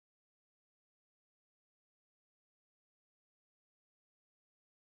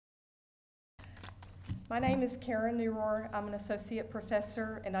My name is Karen Newrohr. I'm an associate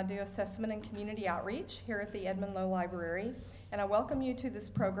professor and I do assessment and community outreach here at the Edmond Lowe Library, and I welcome you to this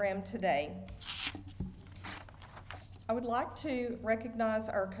program today. I would like to recognize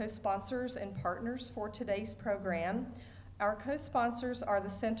our co-sponsors and partners for today's program. Our co-sponsors are the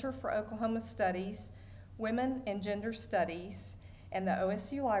Center for Oklahoma Studies, Women and Gender Studies, and the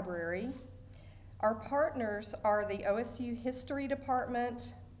OSU Library. Our partners are the OSU History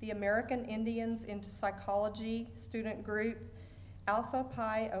Department, the American Indians into Psychology Student Group, Alpha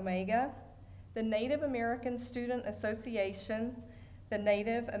Pi Omega, the Native American Student Association, the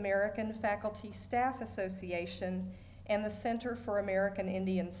Native American Faculty Staff Association, and the Center for American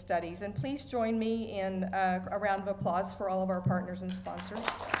Indian Studies. And please join me in a round of applause for all of our partners and sponsors.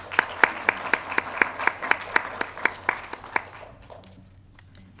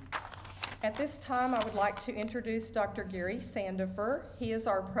 At this time, I would like to introduce Dr. Gary Sandifer. He is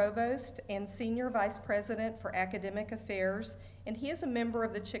our Provost and Senior Vice President for Academic Affairs, and he is a member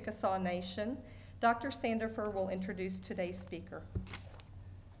of the Chickasaw Nation. Dr. Sandifer will introduce today's speaker.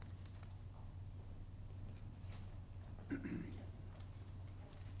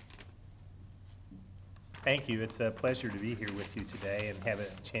 Thank you. It's a pleasure to be here with you today and have a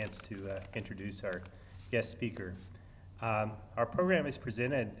chance to introduce our guest speaker. Our program is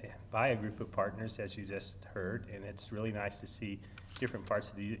presented by a group of partners, as you just heard, and it's really nice to see different parts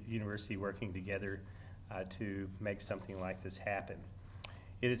of the university working together to make something like this happen.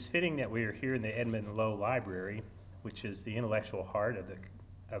 It is fitting that we are here in the Edmond Lowe Library, which is the intellectual heart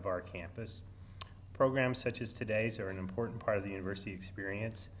of our campus. Programs such as today's are an important part of the university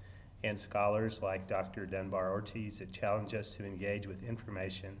experience, and scholars like Dr. Dunbar-Ortiz that challenge us to engage with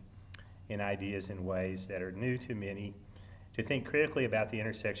information and ideas in ways that are new to many, to think critically about the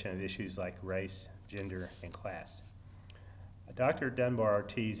intersection of issues like race, gender, and class. Dr.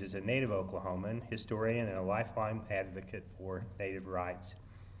 Dunbar-Ortiz is a native Oklahoman, historian, and a lifelong advocate for Native rights.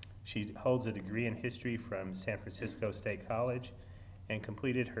 She holds a degree in history from San Francisco State College and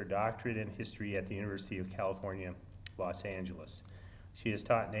completed her doctorate in history at the University of California, Los Angeles. She has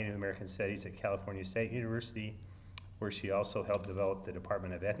taught Native American Studies at California State University, where she also helped develop the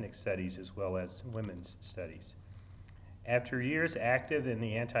Department of Ethnic Studies as well as Women's Studies. After years active in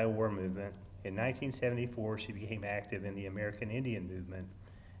the anti-war movement, in 1974 she became active in the American Indian movement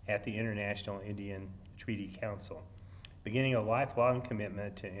at the International Indian Treaty Council, beginning a lifelong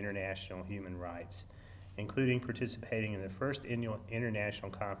commitment to international human rights, including participating in the first International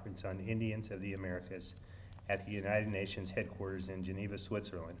Conference on Indians of the Americas at the United Nations headquarters in Geneva,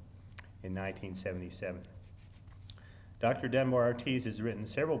 Switzerland in 1977. Dr. Dunbar-Ortiz has written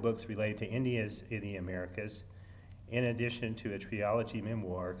several books related to Indians in the Americas, in addition to a trilogy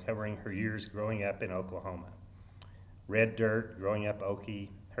memoir covering her years growing up in Oklahoma. Red Dirt, Growing Up Okie,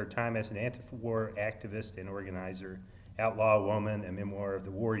 her time as an anti-war activist and organizer, Outlaw Woman, a memoir of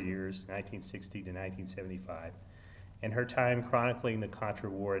the war years, 1960 to 1975, and her time chronicling the Contra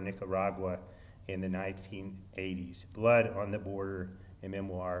War in Nicaragua in the 1980s, Blood on the Border, a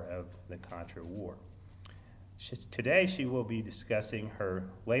memoir of the Contra War. Today she will be discussing her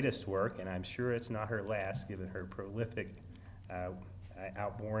latest work, and I'm sure it's not her last given her prolific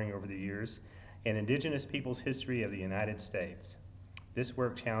outpouring over the years, an Indigenous Peoples History of the United States. This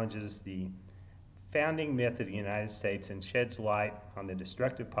work challenges the founding myth of the United States and sheds light on the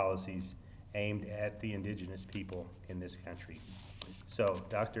destructive policies aimed at the indigenous people in this country. So,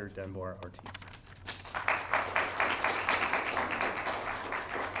 Dr. Dunbar-Ortiz.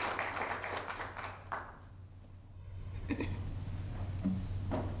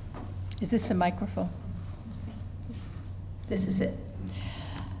 Is this the microphone? This is it.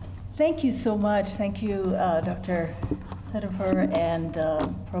 Thank you so much. Thank you, Dr. Sandifer and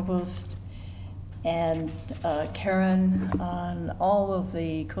Provost and Karen, on all of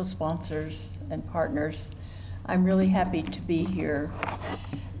the co-sponsors and partners. I'm really happy to be here.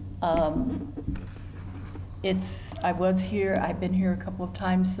 I was here, I've been here a couple of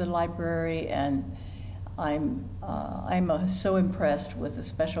times, the library, and I'm so impressed with the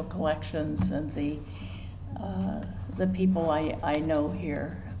special collections and the people I know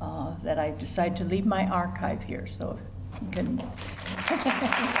here that I decided to leave my archive here, so you can.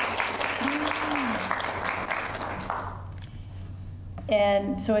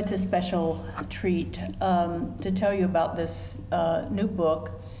 And so it's a special treat to tell you about this new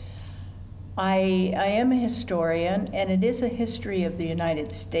book. I am a historian, and it is a history of the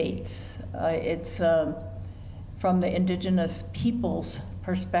United States. It's from the Indigenous Peoples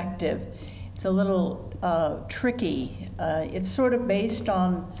perspective. It's a little tricky. It's sort of based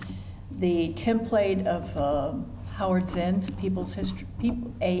on the template of Howard Zinn's People's History,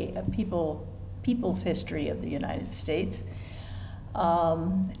 Peoples History of the United States.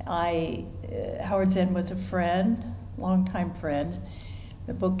 Howard Zinn was a friend, longtime friend.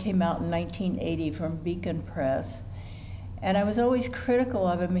 The book came out in 1980 from Beacon Press. And I was always critical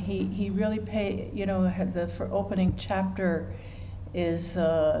of him. He really the opening chapter is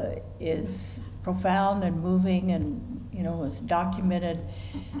profound and moving, and was documented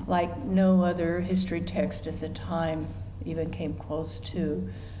like no other history text at the time even came close to,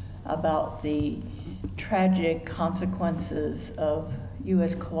 about the tragic consequences of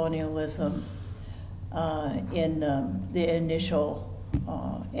U.S. colonialism in the initial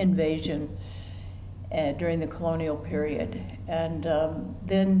invasion during the colonial period. And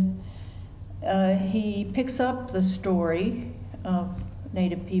then he picks up the story of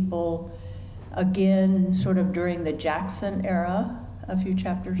Native people again sort of during the Jackson era, a few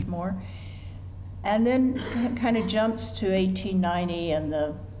chapters more, and then kind of jumps to 1890 and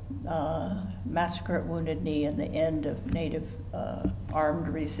the massacre at Wounded Knee and the end of Native armed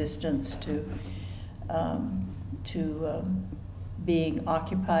resistance to being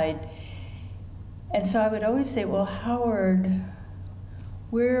occupied. And so I would always say, well, Howard,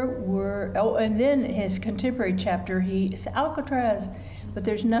 and then his contemporary chapter, he's Alcatraz, but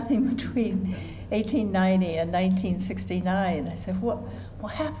there's nothing between 1890 and 1969. I said, what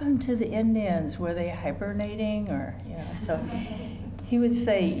happened to the Indians? Were they hibernating, or, so he would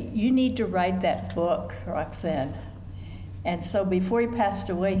say, you need to write that book, Roxanne. And so before he passed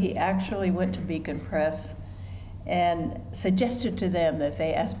away, he actually went to Beacon Press and suggested to them that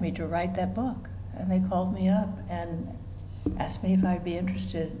they asked me to write that book. And they called me up and asked me if I'd be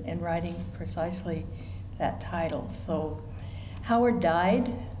interested in writing precisely that title. So Howard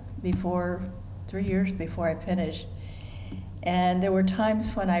died 3 years before I finished. And there were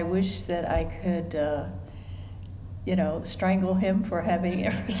times when I wished that I could, strangle him for having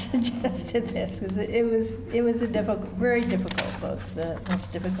ever suggested this. Because it was a very difficult book, the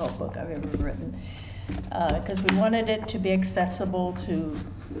most difficult book I've ever written. Because we wanted it to be accessible to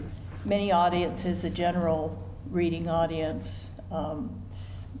many audiences, a general reading audience,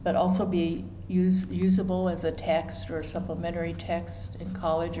 but also be usable as a text or supplementary text in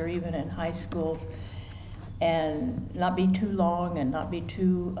college or even in high schools, and not be too long and not be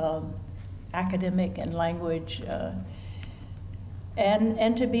too academic in language,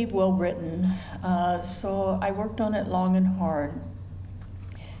 and to be well written. So I worked on it long and hard.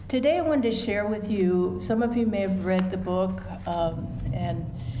 Today I wanted to share with you, some of you may have read the book, and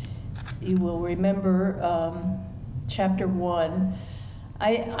you will remember chapter 1.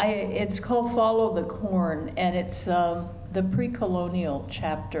 It's called Follow the Corn, and it's the pre-colonial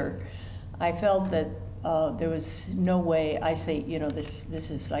chapter. I felt that there was no way, this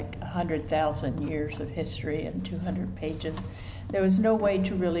is like 100,000 years of history and 200 pages. There was no way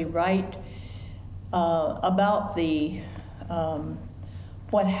to really write about the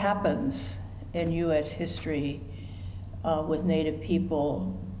what happens in U.S. history with Native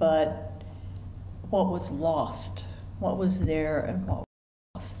people, but what was lost, what was there and what was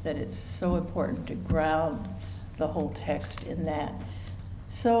lost, that it's so important to ground the whole text in that.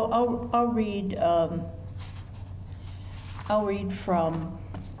 So I'll read from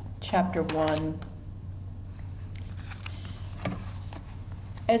chapter 1.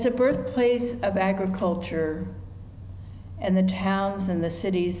 As a birthplace of agriculture and the towns and the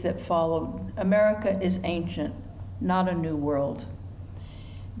cities that followed, America is ancient, not a new world.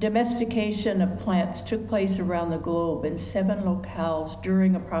 Domestication of plants took place around the globe in 7 locales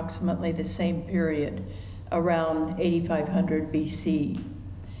during approximately the same period, around 8500 BC.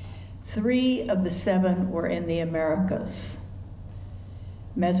 3 of the 7 were in the Americas: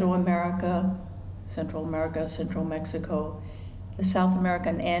 Mesoamerica, Central America, Central Mexico, the South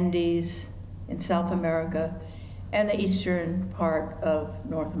American Andes in South America, and the eastern part of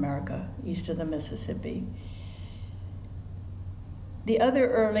North America, east of the Mississippi. The other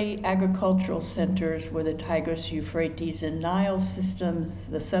early agricultural centers were the Tigris, Euphrates, and Nile systems,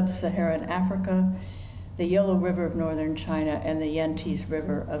 the sub-Saharan Africa, the Yellow River of northern China, and the Yangtze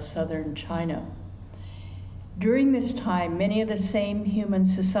River of southern China. During this time, many of the same human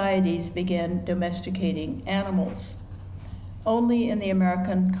societies began domesticating animals. Only in the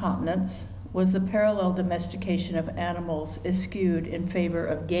American continents was the parallel domestication of animals eschewed in favor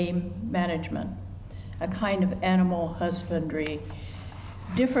of game management, a kind of animal husbandry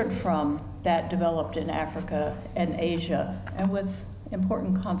different from that developed in Africa and Asia, and with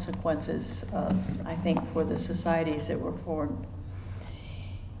important consequences, I think, for the societies that were formed.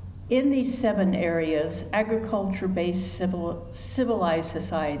 In these 7 areas, agriculture-based civilized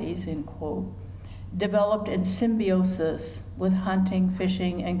societies, in quote, developed in symbiosis with hunting,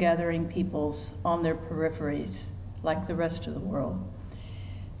 fishing, and gathering peoples on their peripheries, like the rest of the world,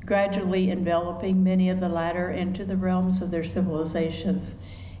 gradually enveloping many of the latter into the realms of their civilizations,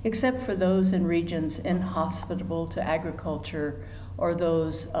 except for those in regions inhospitable to agriculture or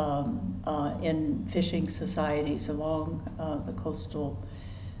those in fishing societies along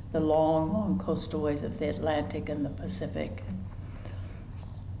the long coastal ways of the Atlantic and the Pacific.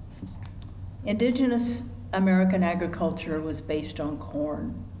 Indigenous American agriculture was based on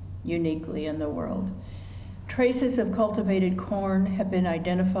corn, uniquely in the world. Traces of cultivated corn have been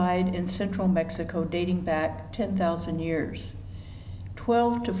identified in central Mexico dating back 10,000 years.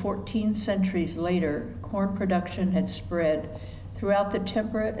 12 to 14 centuries later, corn production had spread throughout the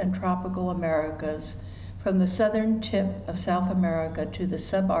temperate and tropical Americas, from the southern tip of South America to the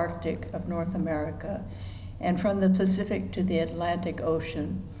subarctic of North America, and from the Pacific to the Atlantic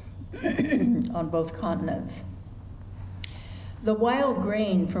Ocean on both continents. The wild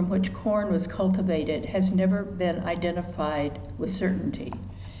grain from which corn was cultivated has never been identified with certainty,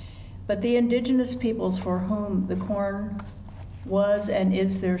 but the indigenous peoples for whom the corn was and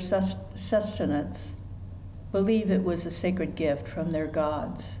is their sustenance believe it was a sacred gift from their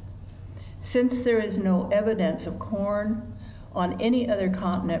gods. Since there is no evidence of corn on any other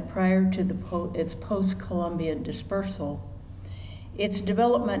continent prior to its post-Columbian dispersal, its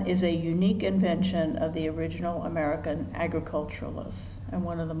development is a unique invention of the original American agriculturalists and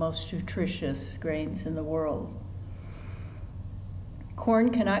one of the most nutritious grains in the world. Corn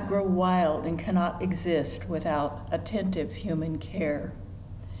cannot grow wild and cannot exist without attentive human care.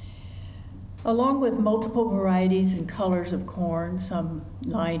 Along with multiple varieties and colors of corn, some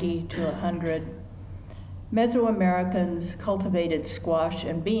 90 to 100, Mesoamericans cultivated squash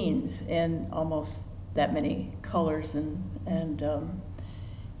and beans in almost that many colors and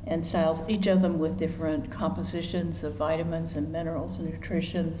styles, each of them with different compositions of vitamins and minerals and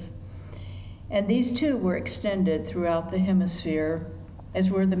nutritions. And these too were extended throughout the hemisphere, as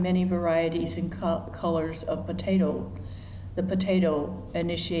were the many varieties and colors of potato. The potato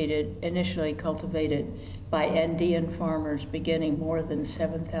initially cultivated by Andean farmers beginning more than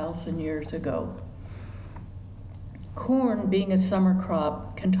 7,000 years ago. Corn, being a summer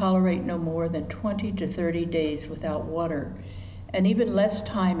crop, can tolerate no more than 20 to 30 days without water, and even less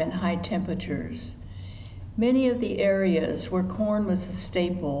time in high temperatures. Many of the areas where corn was the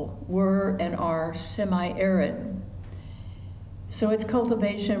staple were and are semi-arid, so its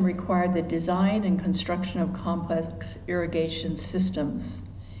cultivation required the design and construction of complex irrigation systems,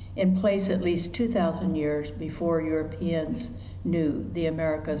 in place at least 2,000 years before Europeans knew the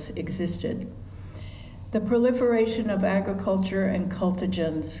Americas existed. The proliferation of agriculture and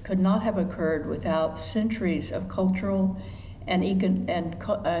cultigens could not have occurred without centuries of cultural and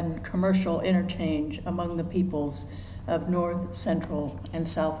commercial interchange among the peoples of North, Central, and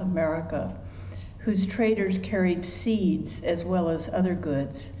South America, whose traders carried seeds as well as other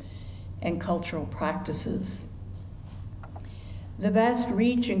goods and cultural practices. The vast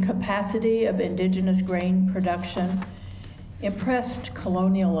reach and capacity of indigenous grain production impressed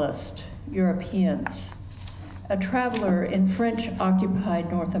colonialist Europeans. A traveler in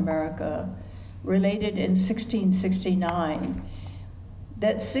French-occupied North America related in 1669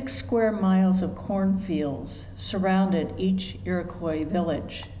 that 6 square miles of cornfields surrounded each Iroquois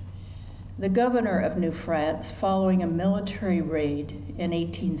village. The governor of New France, following a military raid in the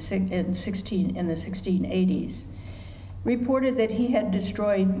 1680s, reported that he had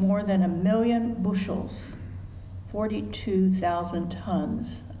destroyed more than 1 million bushels, 42,000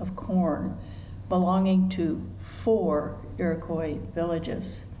 tons of corn belonging to 4 Iroquois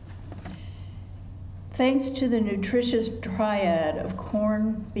villages. Thanks to the nutritious triad of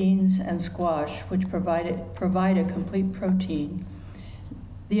corn, beans, and squash, which provide a complete protein,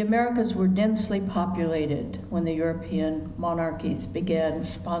 the Americas were densely populated when the European monarchies began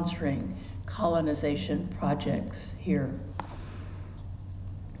sponsoring colonization projects here.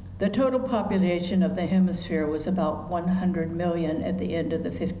 The total population of the hemisphere was about 100 million at the end of the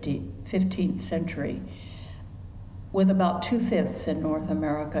 15th century, with about 2/5 in North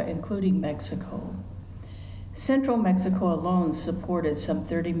America, including Mexico. Central Mexico alone supported some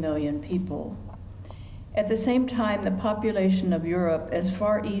 30 million people. At the same time, the population of Europe as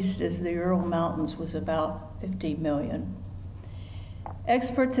far east as the Ural Mountains was about 50 million.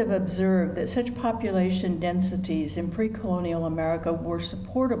 Experts have observed that such population densities in pre-colonial America were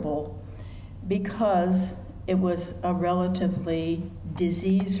supportable because it was a relatively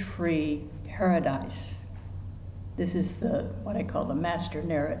disease-free paradise. This is what I call the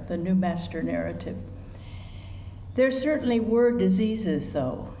new master narrative. There certainly were diseases,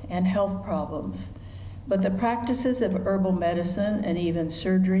 though, and health problems, But the practices of herbal medicine and even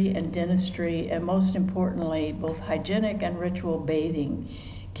surgery and dentistry, and most importantly, both hygienic and ritual bathing,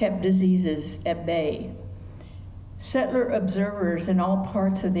 kept diseases at bay. Settler observers in all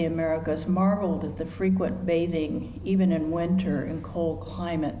parts of the Americas marveled at the frequent bathing, even in winter in cold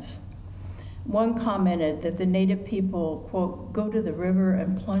climates. One commented that the native people, quote, go to the river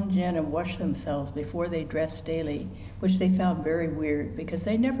and plunge in and wash themselves before they dress daily, which they found very weird because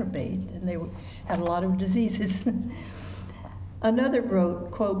they never bathed and they had a lot of diseases. Another wrote,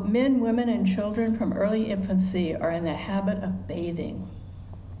 quote, men, women, and children from early infancy are in the habit of bathing.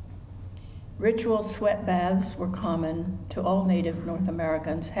 Ritual sweat baths were common to all native North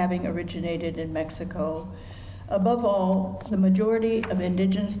Americans, having originated in Mexico. Above all, the majority of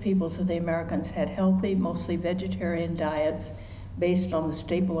indigenous peoples of the Americas had healthy, mostly vegetarian diets based on the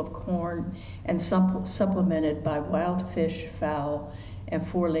staple of corn and supplemented by wild fish, fowl, and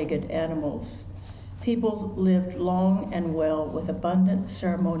four-legged animals. Peoples lived long and well with abundant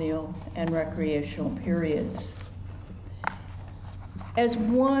ceremonial and recreational periods. As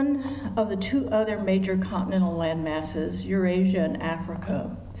one of the two other major continental landmasses, Eurasia and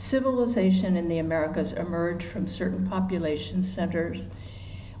Africa, civilization in the Americas emerged from certain population centers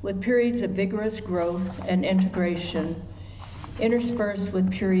with periods of vigorous growth and integration, interspersed with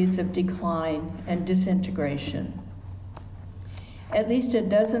periods of decline and disintegration. At least a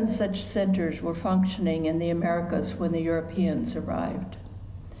dozen such centers were functioning in the Americas when the Europeans arrived.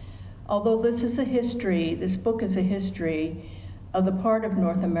 Although this book is a history of the part of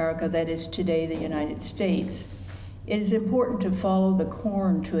North America that is today the United States, it is important to follow the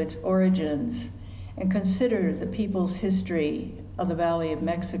corn to its origins and consider the people's history of the Valley of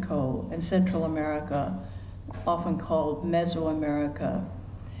Mexico and Central America, often called Mesoamerica.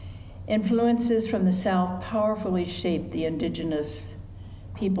 Influences from the South powerfully shaped the indigenous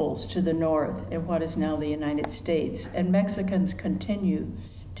peoples to the north in what is now the United States, and Mexicans continue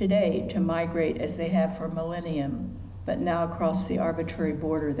today to migrate as they have for millennium, but now across the arbitrary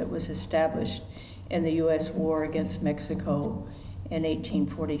border that was established in the U.S. war against Mexico in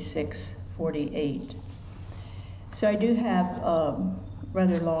 1846-48. So I do have a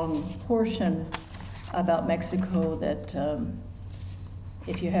rather long portion about Mexico that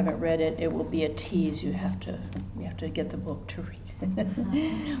if you haven't read it, it will be a tease. You have to get the book to read.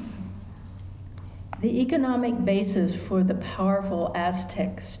 The economic basis for the powerful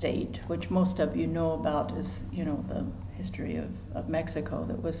Aztec state, which most of you know about, is the history of Mexico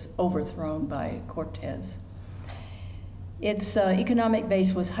that was overthrown by Cortez. Its economic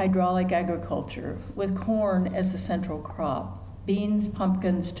base was hydraulic agriculture, with corn as the central crop. Beans,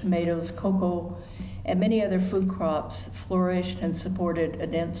 pumpkins, tomatoes, cocoa, and many other food crops flourished and supported a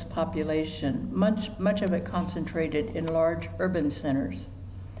dense population, much of it concentrated in large urban centers,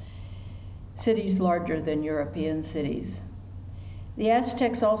 cities larger than European cities. The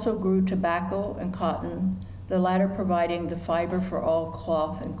Aztecs also grew tobacco and cotton, the latter providing the fiber for all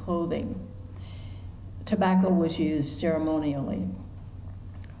cloth and clothing. Tobacco was used ceremonially.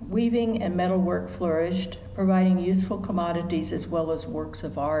 Weaving and metalwork flourished, providing useful commodities as well as works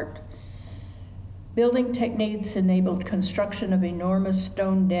of art. Building techniques enabled construction of enormous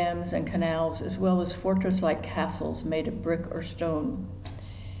stone dams and canals, as well as fortress-like castles made of brick or stone.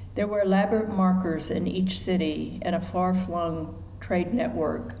 There were elaborate markers in each city and a far-flung trade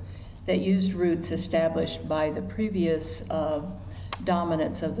network that used routes established by the previous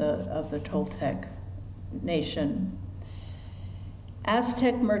dominance of the Toltec nation.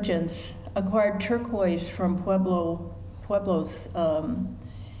 Aztec merchants acquired turquoise from pueblos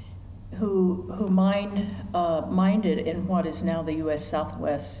who mined it in what is now the U.S.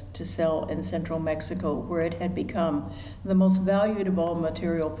 Southwest to sell in central Mexico, where it had become the most valued of all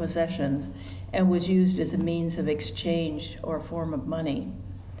material possessions and was used as a means of exchange or a form of money.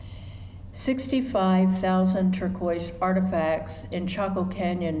 65,000 turquoise artifacts in Chaco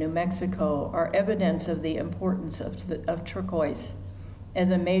Canyon, New Mexico, are evidence of the importance of turquoise as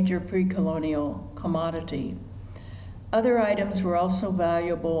a major pre-colonial commodity. Other items were also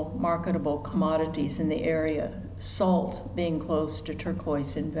valuable, marketable commodities in the area, salt being close to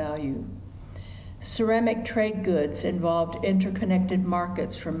turquoise in value. Ceramic trade goods involved interconnected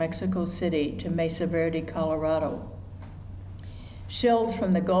markets from Mexico City to Mesa Verde, Colorado. Shells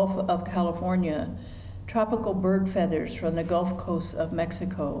from the Gulf of California, tropical bird feathers from the Gulf Coast of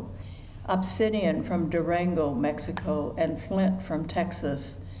Mexico, obsidian from Durango, Mexico, and flint from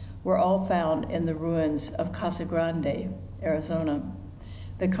Texas were all found in the ruins of Casa Grande, Arizona,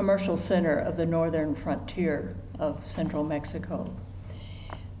 the commercial center of the northern frontier of central Mexico.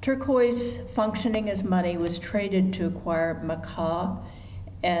 Turquoise, functioning as money, was traded to acquire maca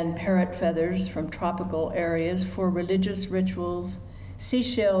and parrot feathers from tropical areas for religious rituals,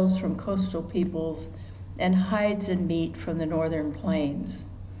 seashells from coastal peoples, and hides and meat from the northern plains.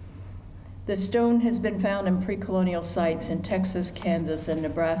 The stone has been found in pre-colonial sites in Texas, Kansas, and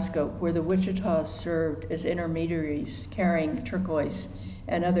Nebraska, where the Wichitas served as intermediaries carrying turquoise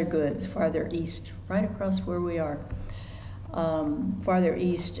and other goods farther east, right across where we are, farther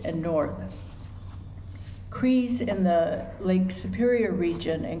east and north. Crees in the Lake Superior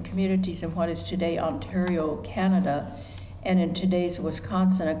region and communities in what is today Ontario, Canada, and in today's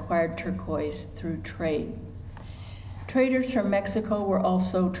Wisconsin acquired turquoise through trade. Traders from Mexico were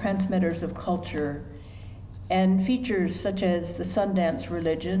also transmitters of culture, and features such as the Sundance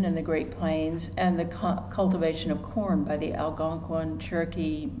religion in the Great Plains and the cultivation of corn by the Algonquin,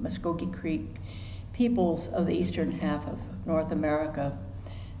 Cherokee, Muskogee Creek peoples of the eastern half of North America.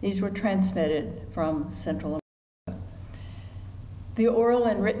 These were transmitted from Central America. The oral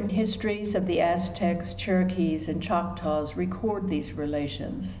and written histories of the Aztecs, Cherokees, and Choctaws record these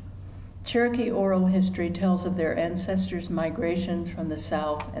relations. Cherokee oral history tells of their ancestors' migrations from the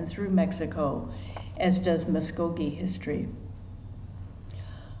south and through Mexico, as does Muskogee history.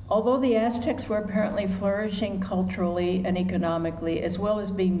 Although the Aztecs were apparently flourishing culturally and economically, as well as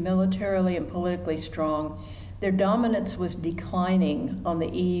being militarily and politically strong, their dominance was declining on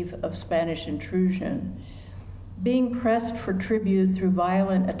the eve of Spanish intrusion. Being pressed for tribute through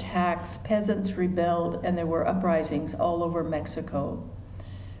violent attacks, peasants rebelled, and there were uprisings all over Mexico.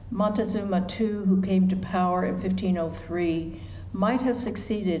 Montezuma II, who came to power in 1503, might have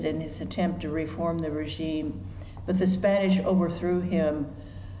succeeded in his attempt to reform the regime, but the Spanish overthrew him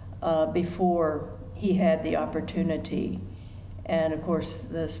before he had the opportunity. And of course,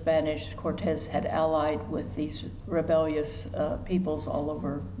 the Spanish, Cortez had allied with these rebellious peoples all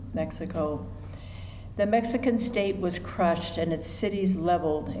over Mexico. The Mexican state was crushed and its cities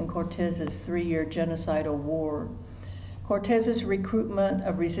leveled in Cortez's 3-year genocidal war. Cortez's recruitment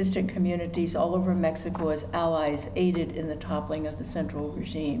of resistant communities all over Mexico as allies aided in the toppling of the central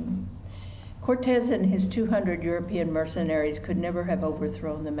regime. Cortez and his 200 European mercenaries could never have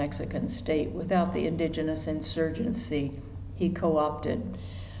overthrown the Mexican state without the indigenous insurgency he co-opted.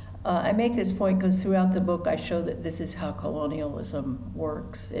 I make this point because throughout the book I show that this is how colonialism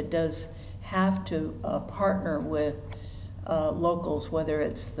works. It does have to partner with locals, whether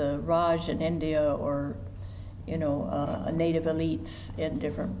it's the Raj in India or native elites in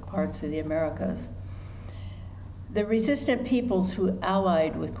different parts of the Americas. The resistant peoples who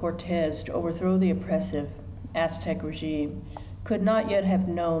allied with Cortez to overthrow the oppressive Aztec regime could not yet have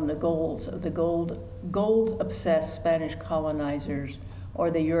known the goals of the gold-obsessed Spanish colonizers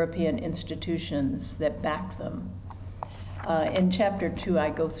or the European institutions that backed them. In Chapter 2,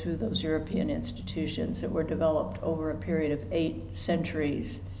 I go through those European institutions that were developed over a period of 8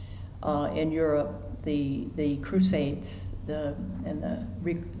 centuries in Europe. The Crusades and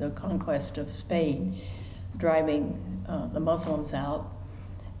the conquest of Spain, driving the Muslims out,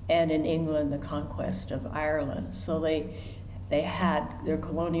 and in England, the conquest of Ireland. So they had their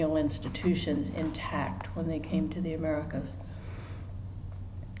colonial institutions intact when they came to the Americas.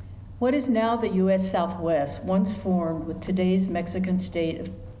 What is now the U.S. Southwest once formed with today's Mexican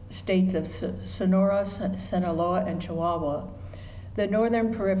states of Sonora, Sinaloa, and Chihuahua, the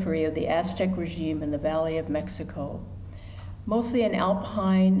northern periphery of the Aztec regime in the Valley of Mexico. Mostly an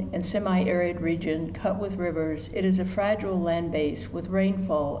alpine and semi-arid region cut with rivers, it is a fragile land base with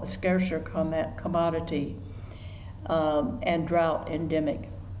rainfall a scarcer commodity and drought endemic.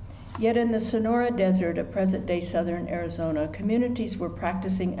 Yet in the Sonora Desert of present-day southern Arizona, communities were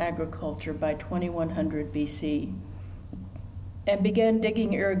practicing agriculture by 2100 BC and began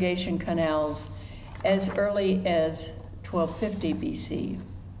digging irrigation canals as early as 1250 BC.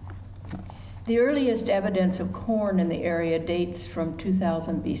 The earliest evidence of corn in the area dates from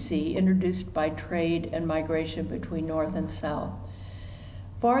 2000 BC, introduced by trade and migration between north and south.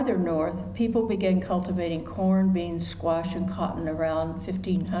 Farther north, people began cultivating corn, beans, squash, and cotton around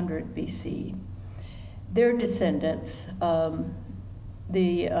 1500 BC. Their descendants,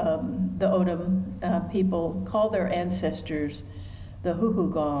 the O'odham people, call their ancestors the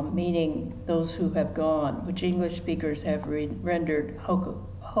Huhugam, meaning those who have gone, which English speakers have rendered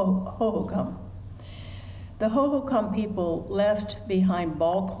Hohokam. The Hohokam people left behind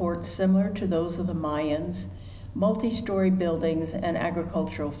ball courts similar to those of the Mayans, multi-story buildings, and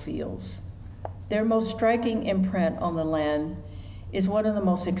agricultural fields. Their most striking imprint on the land is one of the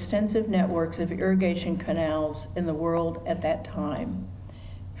most extensive networks of irrigation canals in the world at that time.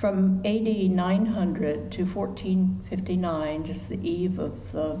 From AD 900 to 1459, just the eve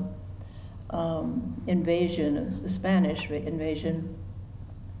of the invasion, the Spanish invasion,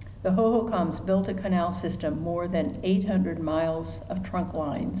 The Hohokams built a canal system more than 800 miles of trunk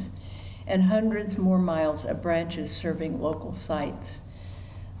lines and hundreds more miles of branches serving local sites.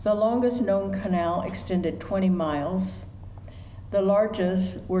 The longest known canal extended 20 miles. The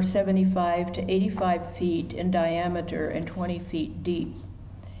largest were 75 to 85 feet in diameter and 20 feet deep,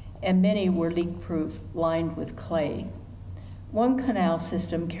 and many were leak-proof, lined with clay. One canal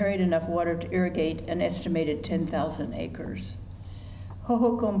system carried enough water to irrigate an estimated 10,000 acres.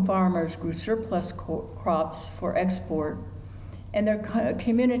 Hohokam farmers grew surplus crops for export, and their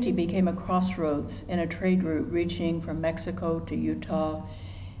community became a crossroads in a trade route reaching from Mexico to Utah,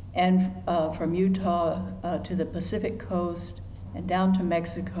 and from Utah to the Pacific coast, and down to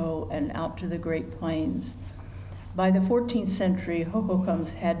Mexico and out to the Great Plains. By the 14th century,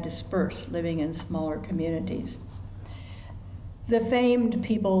 Hohokams had dispersed, living in smaller communities. The famed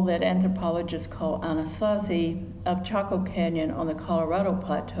people that anthropologists call Anasazi of Chaco Canyon on the Colorado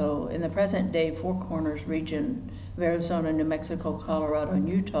Plateau in the present-day Four Corners region of Arizona, New Mexico, Colorado, and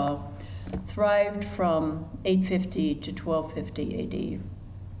Utah thrived from 850 to 1250 AD.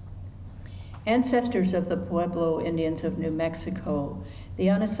 Ancestors of the Pueblo Indians of New Mexico, the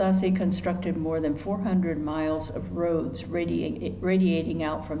Anasazi constructed more than 400 miles of roads radiating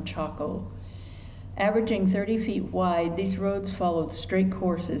out from Chaco. Averaging 30 feet wide, these roads followed straight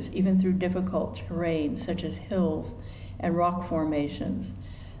courses even through difficult terrain such as hills and rock formations.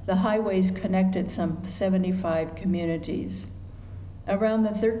 The highways connected some 75 communities. Around the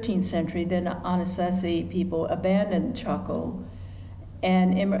 13th century, the Anasazi people abandoned Chaco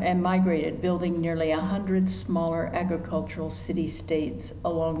and migrated, building nearly 100 smaller agricultural city-states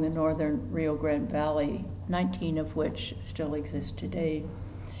along the northern Rio Grande Valley, 19 of which still exist today,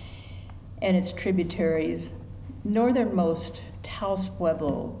 and its tributaries. Northernmost Taos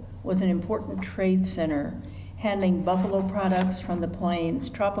Pueblo was an important trade center, handling buffalo products from the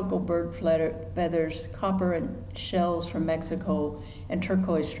plains, tropical bird feathers, copper and shells from Mexico, and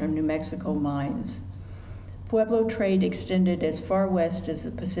turquoise from New Mexico mines. Pueblo trade extended as far west as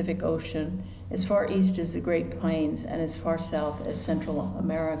the Pacific Ocean, as far east as the Great Plains, and as far south as Central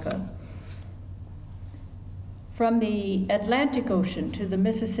America. From the Atlantic Ocean to the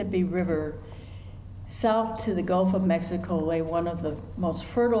Mississippi River, south to the Gulf of Mexico lay one of the most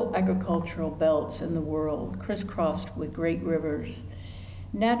fertile agricultural belts in the world, crisscrossed with great rivers.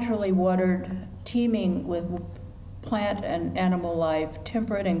 Naturally watered, teeming with plant and animal life,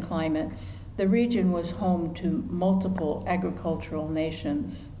 temperate in climate, the region was home to multiple agricultural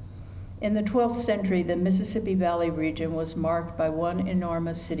nations. In the 12th century, the Mississippi Valley region was marked by one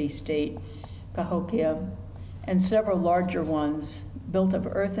enormous city-state, Cahokia, and several larger ones built of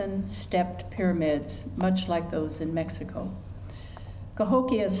earthen, stepped pyramids, much like those in Mexico.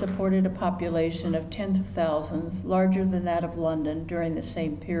 Cahokia supported a population of tens of thousands, larger than that of London during the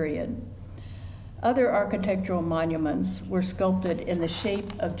same period. Other architectural monuments were sculpted in the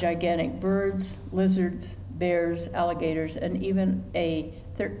shape of gigantic birds, lizards, bears, alligators, and even a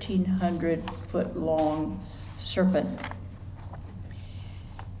 1,300-foot-long serpent.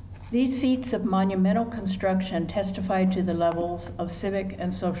 These feats of monumental construction testified to the levels of civic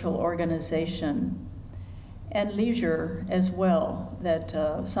and social organization and leisure as well, that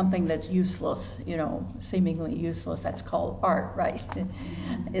something that's useless, seemingly useless, that's called art, right,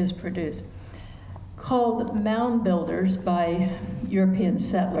 is produced. Called mound builders by European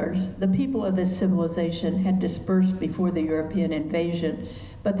settlers, the people of this civilization had dispersed before the European invasion,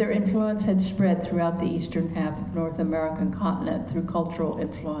 but their influence had spread throughout the eastern half of North American continent through cultural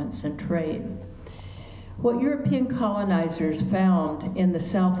influence and trade. What European colonizers found in the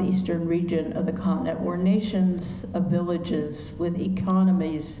southeastern region of the continent were nations of villages with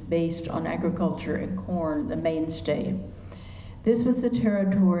economies based on agriculture and corn, the mainstay. This was the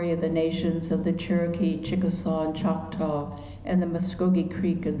territory of the nations of the Cherokee, Chickasaw, and Choctaw, and the Muskogee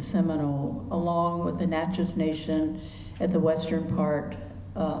Creek and Seminole, along with the Natchez Nation at the western part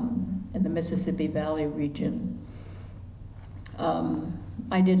in the Mississippi Valley region.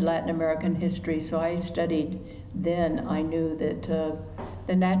 I did Latin American history, so I studied then. I knew that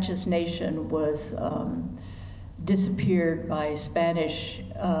the Natchez Nation was disappeared by Spanish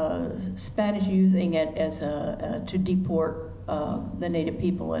using it as to deport the native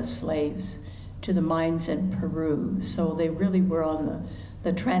people as slaves to the mines in Peru. So they really were on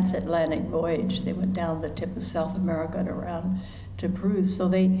the transatlantic voyage. They went down the tip of South America and around to Peru. So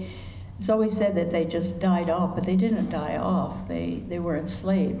it's always said that they just died off, but they didn't die off. They were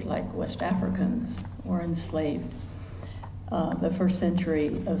enslaved, like West Africans were enslaved. The first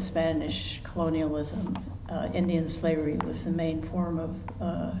century of Spanish colonialism, Indian slavery was the main form of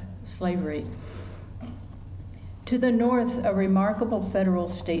slavery. To the north, a remarkable federal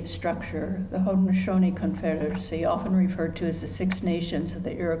state structure, the Haudenosaunee Confederacy, often referred to as the Six Nations of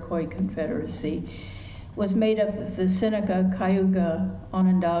the Iroquois Confederacy, was made up of the Seneca, Cayuga,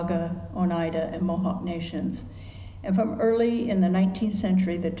 Onondaga, Oneida, and Mohawk nations, and from early in the 19th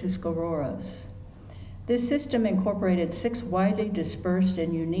century, the Tuscaroras. This system incorporated 6 widely dispersed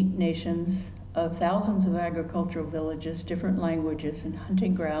and unique nations of thousands of agricultural villages, different languages, and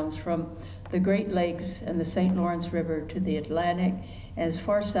hunting grounds from the Great Lakes and the St. Lawrence River to the Atlantic, and as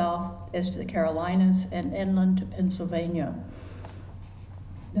far south as to the Carolinas and inland to Pennsylvania.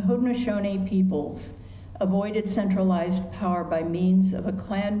 The Haudenosaunee peoples avoided centralized power by means of a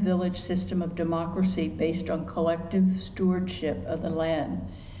clan village system of democracy based on collective stewardship of the land.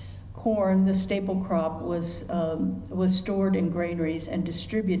 Corn, the staple crop, was stored in granaries and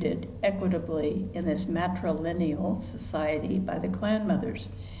distributed equitably in this matrilineal society by the clan mothers,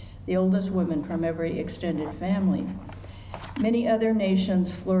 the oldest women from every extended family. Many other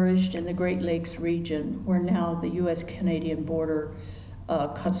nations flourished in the Great Lakes region, where now the U.S.-Canadian border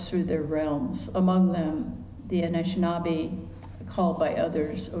cuts through their realms. Among them, the Anishinaabe, called by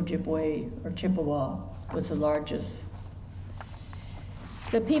others Ojibwe or Chippewa, was the largest.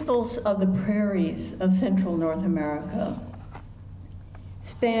 The peoples of the prairies of central North America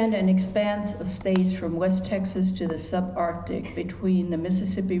spanned an expanse of space from West Texas to the subarctic between the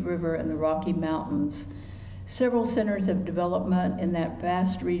Mississippi River and the Rocky Mountains. Several centers of development in that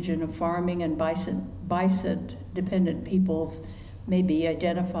vast region of farming and bison-dependent peoples may be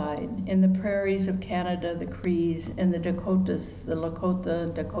identified. In the prairies of Canada, the Crees, in the Dakotas, the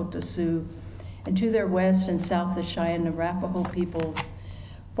Lakota, Dakota Sioux, and to their west and south, the Cheyenne Arapaho peoples.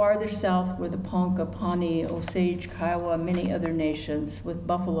 Farther south were the Ponca, Pawnee, Osage, Kiowa, and many other nations, with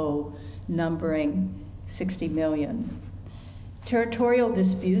Buffalo numbering 60 million. Territorial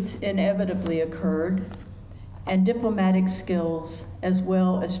disputes inevitably occurred, and diplomatic skills as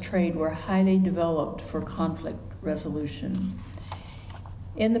well as trade were highly developed for conflict resolution.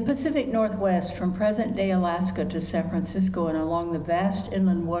 In the Pacific Northwest, from present-day Alaska to San Francisco and along the vast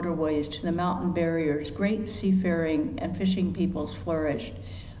inland waterways to the mountain barriers, great seafaring and fishing peoples flourished,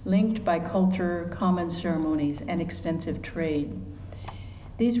 linked by culture, common ceremonies, and extensive trade.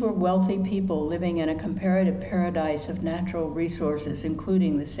 These were wealthy people living in a comparative paradise of natural resources,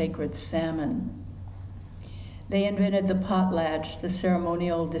 including the sacred salmon. They invented the potlatch, the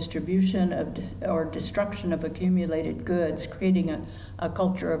ceremonial distribution or destruction of accumulated goods, creating a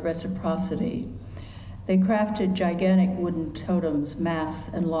culture of reciprocity. They crafted gigantic wooden totems, masts,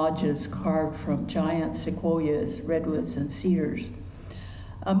 and lodges carved from giant sequoias, redwoods, and cedars.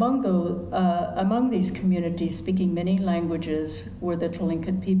 Among these communities speaking many languages were the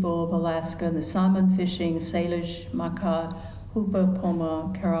Tlingit people of Alaska and the salmon fishing Salish, Makah, Hupa,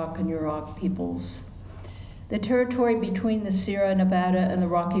 Poma, Karok, and Yurok peoples. The territory between the Sierra Nevada and the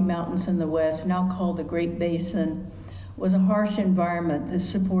Rocky Mountains in the west, now called the Great Basin, was a harsh environment that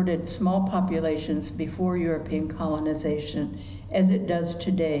supported small populations before European colonization, as it does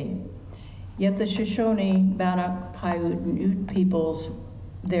today. Yet the Shoshone, Bannock, Paiute, and Ute peoples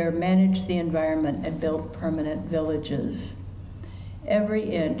there managed the environment and built permanent villages. Every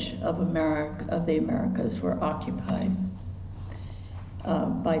inch of the Americas were occupied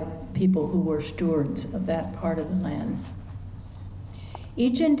by people who were stewards of that part of the land.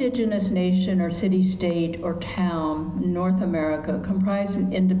 Each indigenous nation or city-state or town in North America comprised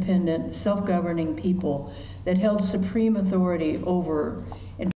an independent, self-governing people that held supreme authority over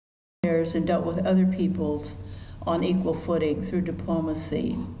affairs and dealt with other peoples on equal footing through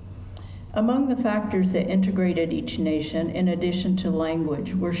diplomacy. Among the factors that integrated each nation, in addition to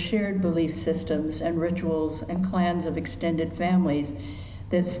language, were shared belief systems and rituals and clans of extended families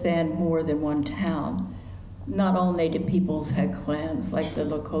that spanned more than one town. Not all Native peoples had clans, like the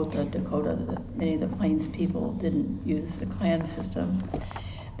Lakota, Dakota. Many of the Plains people didn't use the clan system.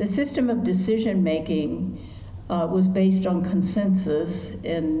 The system of decision-making was based on consensus,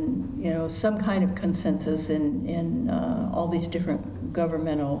 some kind of consensus in all these different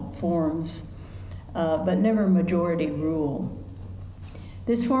governmental forms, but never majority rule.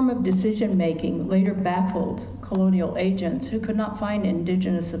 This form of decision-making later baffled colonial agents who could not find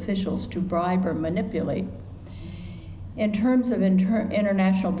indigenous officials to bribe or manipulate. In terms of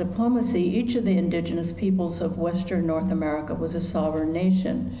international diplomacy, each of the indigenous peoples of Western North America was a sovereign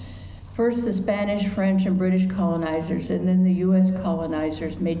nation. First, the Spanish, French, and British colonizers, and then the U.S.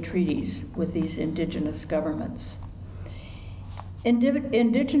 colonizers made treaties with these indigenous governments.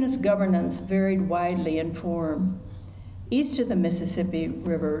 Indigenous governance varied widely in form. East of the Mississippi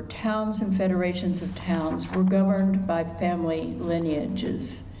River, towns and federations of towns were governed by family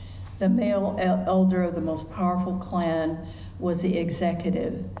lineages. The male elder of the most powerful clan was the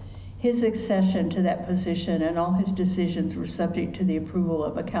executive. His accession to that position and all his decisions were subject to the approval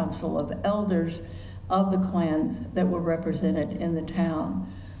of a council of elders of the clans that were represented in the town.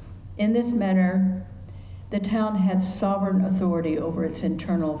 In this manner, the town had sovereign authority over its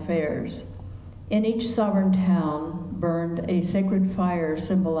internal affairs. In each sovereign town burned a sacred fire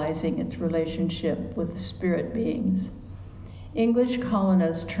symbolizing its relationship with spirit beings. English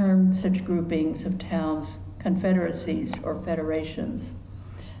colonists termed such groupings of towns confederacies or federations.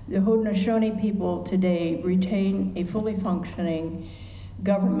 The Haudenosaunee people today retain a fully functioning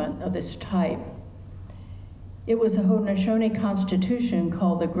government of this type. It was the Haudenosaunee Constitution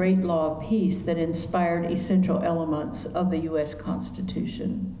called the Great Law of Peace that inspired essential elements of the U.S.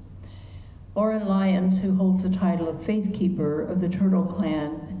 Constitution. Oren Lyons, who holds the title of Faith Keeper of the Turtle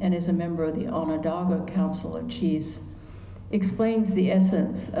Clan and is a member of the Onondaga Council of Chiefs, explains the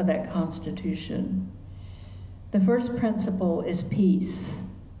essence of that Constitution. The first principle is peace.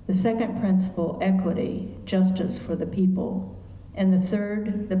 The second principle, equity, justice for the people. And the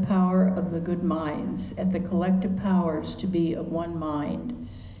third, the power of the good minds, at the collective powers to be of one mind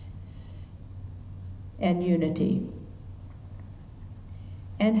and unity.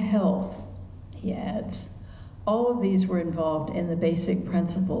 And health, he adds. All of these were involved in the basic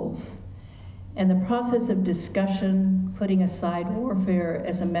principles. And the process of discussion, putting aside warfare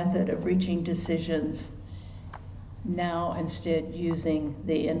as a method of reaching decisions, now instead using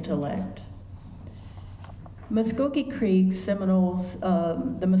the intellect. Muskogee Creek, Seminoles,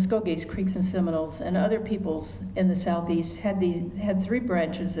 the Muskogees, Creeks and Seminoles, and other peoples in the Southeast had three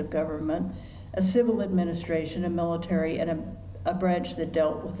branches of government: a civil administration, a military, and a branch that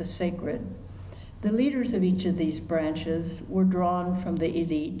dealt with the sacred. The leaders of each of these branches were drawn from the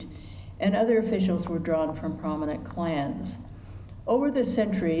elite, and other officials were drawn from prominent clans. Over the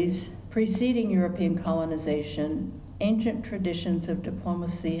centuries preceding European colonization, ancient traditions of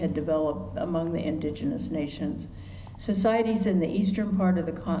diplomacy had developed among the indigenous nations. Societies in the eastern part of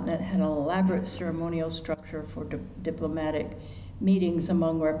the continent had an elaborate ceremonial structure for diplomatic meetings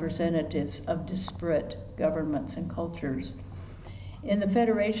among representatives of disparate governments and cultures. In the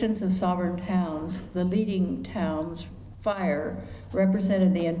federations of sovereign towns, the leading town's fire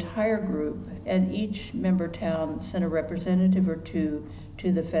represented the entire group, and each member town sent a representative or two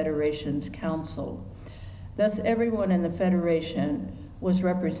to the federation's council. Thus, everyone in the federation was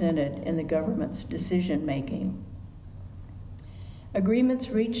represented in the government's decision-making. Agreements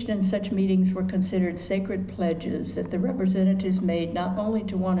reached in such meetings were considered sacred pledges that the representatives made not only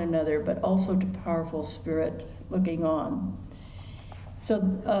to one another, but also to powerful spirits looking on. So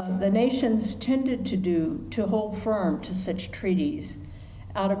the nations tended to hold firm to such treaties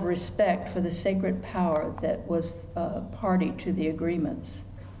out of respect for the sacred power that was party to the agreements.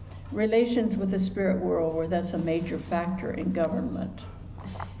 Relations with the spirit world were thus a major factor in government.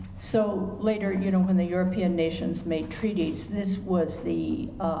 So later, when the European nations made treaties, this was the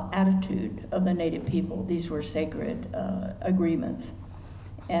attitude of the native people. These were sacred agreements.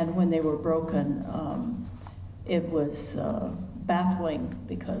 And when they were broken, it was baffling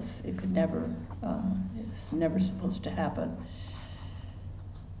because it could never, it's never supposed to happen.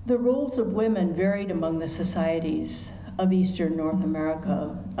 The roles of women varied among the societies of Eastern North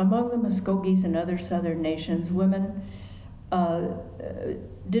America. Among the Muskogees and other southern nations, women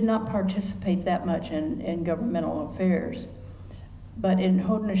did not participate that much in governmental affairs. But in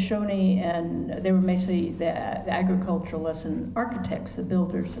Haudenosaunee, and they were basically the agriculturalists and architects, the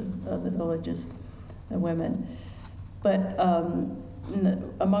builders of the villages, the women. But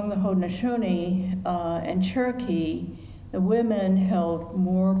among the Haudenosaunee and Cherokee, the women held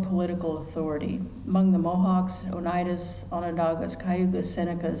more political authority. Among the Mohawks, Oneidas, Onondagas, Cayugas,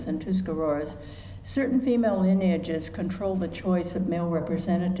 Senecas, and Tuscaroras, certain female lineages controlled the choice of male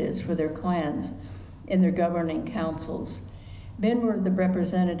representatives for their clans in their governing councils. Men were the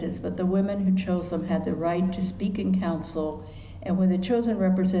representatives, but the women who chose them had the right to speak in council, and when the chosen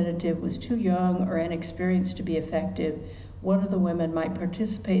representative was too young or inexperienced to be effective, one of the women might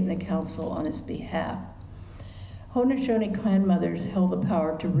participate in the council on his behalf. Haudenosaunee clan mothers held the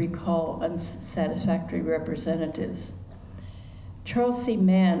power to recall unsatisfactory representatives. Charles C.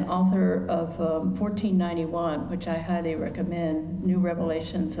 Mann, author of 1491, which I highly recommend, New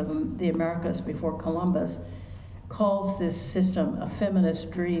Revelations of the Americas Before Columbus, calls this system a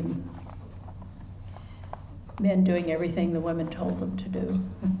feminist dream. Men doing everything the women told them to do.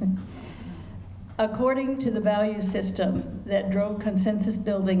 According to the value system that drove consensus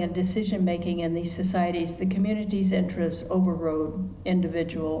building and decision-making in these societies, the community's interests overrode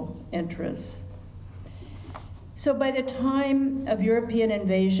individual interests. So by the time of European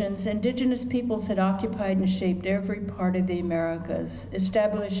invasions, indigenous peoples had occupied and shaped every part of the Americas,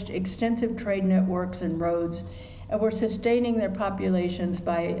 established extensive trade networks and roads, and were sustaining their populations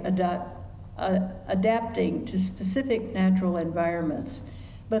by adapting to specific natural environments.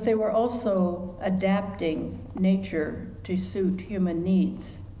 But they were also adapting nature to suit human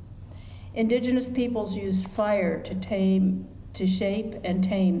needs. Indigenous peoples used fire to shape and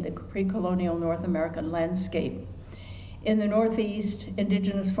tame the pre-colonial North American landscape. In the Northeast,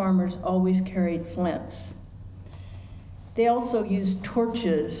 indigenous farmers always carried flints. They also used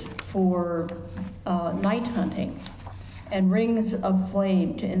torches for night hunting and rings of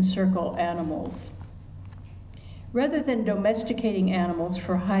flame to encircle animals. Rather than domesticating animals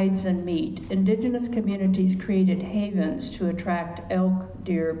for hides and meat, indigenous communities created havens to attract elk,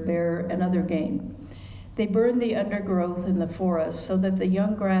 deer, bear, and other game. They burned the undergrowth in the forest so that the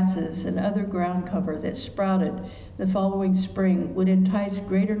young grasses and other ground cover that sprouted the following spring would entice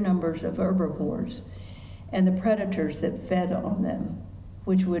greater numbers of herbivores and the predators that fed on them,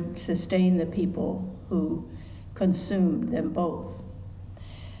 which would sustain the people who consumed them both.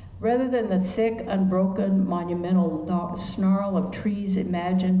 Rather than the thick, unbroken, monumental snarl of trees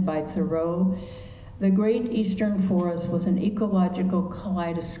imagined by Thoreau, the great eastern forest was an ecological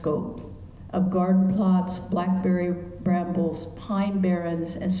kaleidoscope of garden plots, blackberry brambles, pine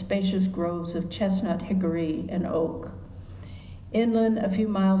barrens, and spacious groves of chestnut, hickory, and oak. Inland, a few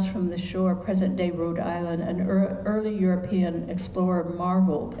miles from the shore, present-day Rhode Island, an early European explorer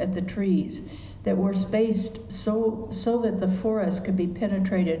marveled at the trees that were spaced so that the forest could be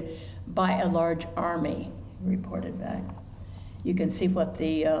penetrated by a large army, he reported back. You can see what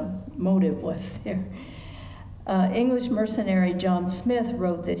the motive was there. English mercenary John Smith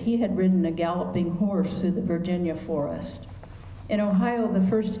wrote that he had ridden a galloping horse through the Virginia forest. In Ohio, the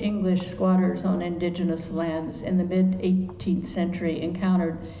first English squatters on indigenous lands in the mid-18th century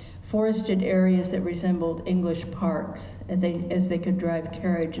encountered forested areas that resembled English parks as they could drive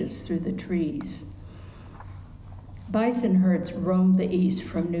carriages through the trees. Bison herds roamed the east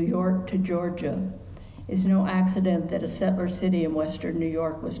from New York to Georgia. It's no accident that a settler city in western New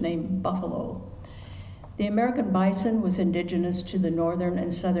York was named Buffalo. The American bison was indigenous to the northern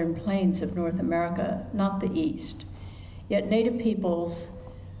and southern plains of North America, not the east. Yet Native peoples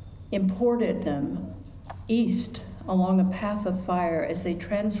imported them east along a path of fire as they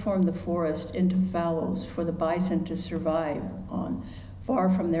transformed the forest into fallows for the bison to survive on, far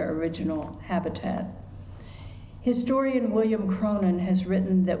from their original habitat. Historian William Cronin has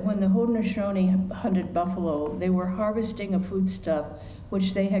written that when the Haudenosaunee hunted buffalo, they were harvesting a foodstuff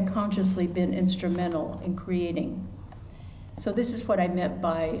which they had consciously been instrumental in creating. So this is what I meant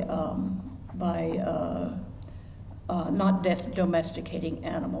by not domesticating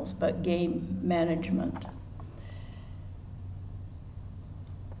animals, but game management.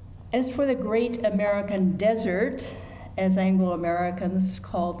 As for the Great American Desert, as Anglo-Americans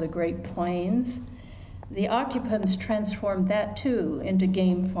called the Great Plains, the occupants transformed that too into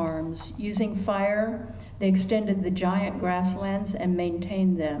game farms. Using fire, they extended the giant grasslands and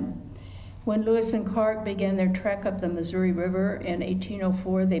maintained them. When Lewis and Clark began their trek up the Missouri River in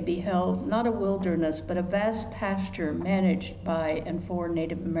 1804, they beheld not a wilderness, but a vast pasture managed by and for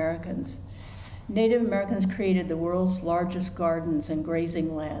Native Americans. Native Americans created the world's largest gardens and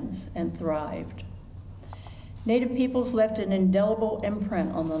grazing lands and thrived. Native peoples left an indelible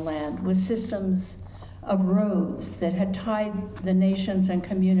imprint on the land with systems of roads that had tied the nations and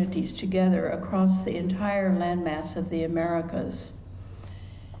communities together across the entire landmass of the Americas.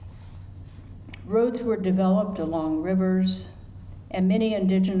 Roads were developed along rivers, and many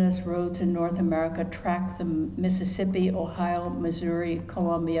indigenous roads in North America tracked the Mississippi, Ohio, Missouri,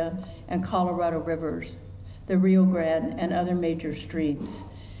 Columbia, and Colorado rivers, the Rio Grande, and other major streams.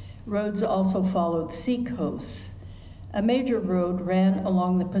 Roads also followed seacoasts. A major road ran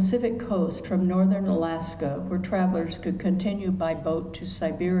along the Pacific coast from northern Alaska, where travelers could continue by boat to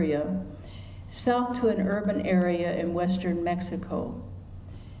Siberia, south to an urban area in western Mexico.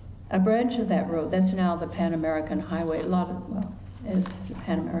 A branch of that road, that's now the Pan American Highway, it's the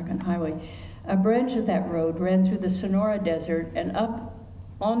Pan American Highway. A branch of that road ran through the Sonora Desert and up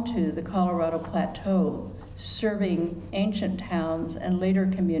onto the Colorado Plateau, serving ancient towns and later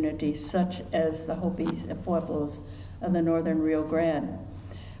communities such as the Hopis and Pueblos of the northern Rio Grande.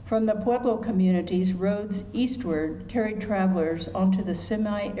 From the Pueblo communities, roads eastward carried travelers onto the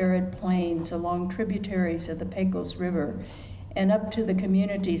semi-arid plains along tributaries of the Pecos River and up to the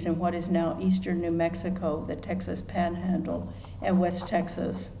communities in what is now eastern New Mexico, the Texas Panhandle, and West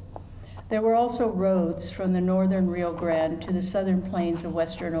Texas. There were also roads from the northern Rio Grande to the southern plains of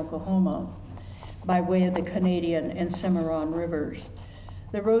western Oklahoma. by way of the Canadian and Cimarron rivers.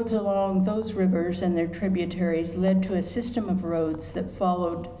 The roads along those rivers and their tributaries led to a system of roads that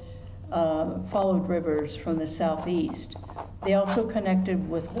followed rivers from the southeast. They also connected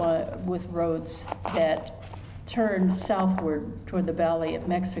with roads that turned southward toward the Valley of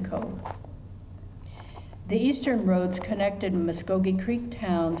Mexico. The eastern roads connected Muskogee Creek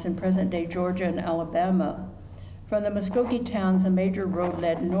towns in present-day Georgia and Alabama. From the Muskogee towns, a major road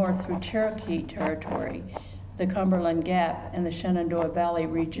led north through Cherokee territory, the Cumberland Gap, and the Shenandoah Valley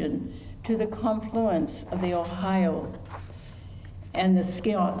region to the confluence of the Ohio and the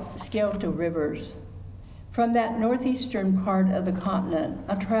Scioto rivers. From that northeastern part of the continent,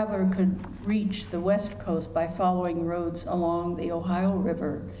 a traveler could reach the west coast by following roads along the Ohio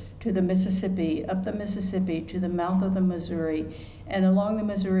River to the Mississippi, up the Mississippi to the mouth of the Missouri, and along the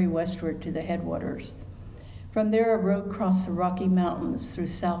Missouri westward to the headwaters. From there, a road crossed the Rocky Mountains through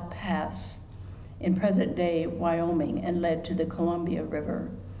South Pass in present-day Wyoming and led to the Columbia River.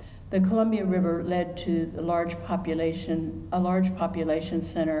 The Columbia River led to a large population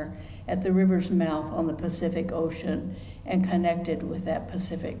center at the river's mouth on the Pacific Ocean and connected with that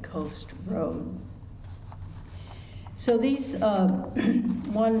Pacific Coast Road. So these,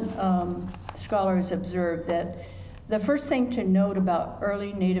 one scholar has observed that the first thing to note about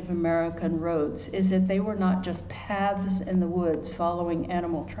early Native American roads is that they were not just paths in the woods following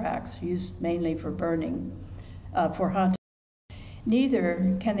animal tracks used mainly for burning, for hunting.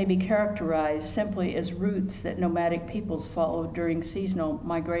 Neither can they be characterized simply as routes that nomadic peoples followed during seasonal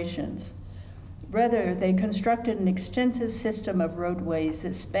migrations. Rather, they constructed an extensive system of roadways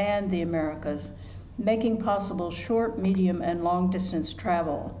that spanned the Americas, making possible short, medium, and long-distance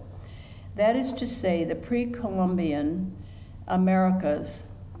travel. That is to say, the pre-Columbian Americas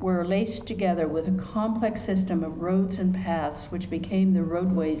were laced together with a complex system of roads and paths which became the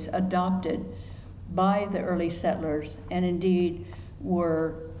roadways adopted by the early settlers and indeed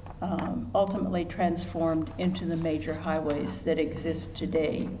were ultimately transformed into the major highways that exist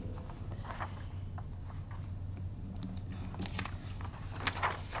today.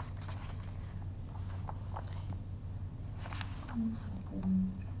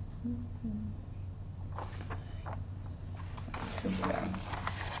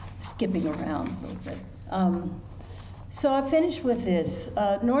 Skipping around a little bit. So I finished with this.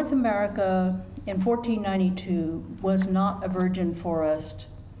 North America in 1492 was not a virgin forest,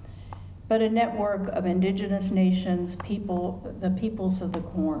 but a network of indigenous nations, the peoples of the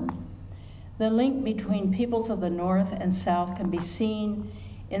corn. The link between peoples of the North and South can be seen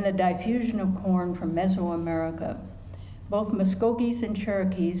in the diffusion of corn from Mesoamerica. Both Muskogees and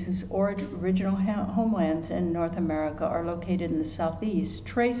Cherokees, whose original homelands in North America are located in the southeast,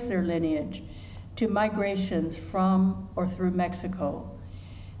 trace their lineage to migrations from or through Mexico.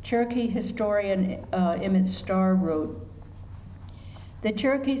 Cherokee historian Emmett Starr wrote, "The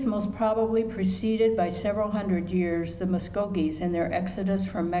Cherokees most probably preceded by several hundred years the Muskogees in their exodus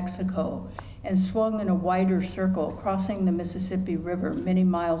from Mexico and swung in a wider circle, crossing the Mississippi River many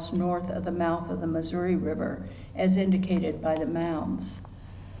miles north of the mouth of the Missouri River, as indicated by the mounds."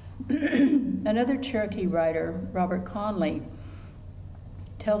 Another Cherokee writer, Robert Conley,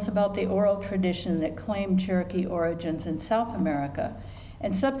 tells about the oral tradition that claimed Cherokee origins in South America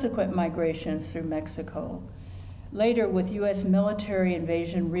and subsequent migrations through Mexico. Later, with U.S. military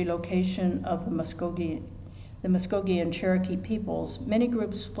invasion, relocation of the Muskogee and Cherokee peoples, many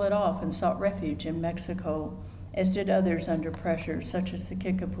groups split off and sought refuge in Mexico, as did others under pressure, such as the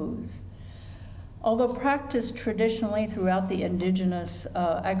Kickapoos. Although practiced traditionally throughout the indigenous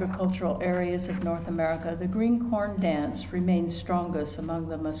agricultural areas of North America, the green corn dance remains strongest among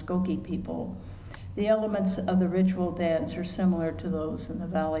the Muskogee people. The elements of the ritual dance are similar to those in the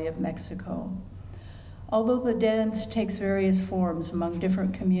Valley of Mexico. Although the dance takes various forms among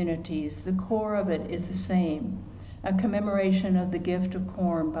different communities, the core of it is the same, a commemoration of the gift of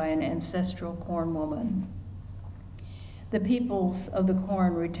corn by an ancestral corn woman. The peoples of the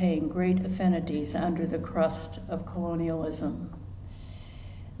corn retain great affinities under the crust of colonialism.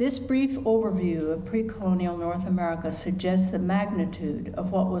 This brief overview of pre-colonial North America suggests the magnitude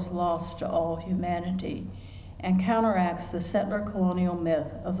of what was lost to all humanity and counteracts the settler colonial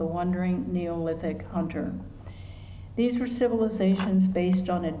myth of the wandering Neolithic hunter. These were civilizations based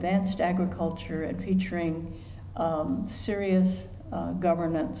on advanced agriculture and featuring serious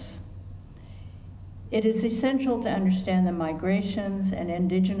governance. It is essential to understand the migrations and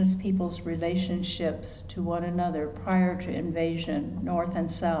indigenous peoples' relationships to one another prior to invasion, North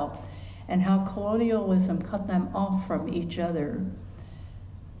and South, and how colonialism cut them off from each other.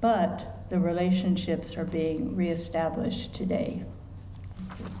 But the relationships are being reestablished today.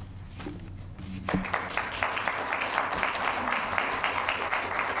 Thank you.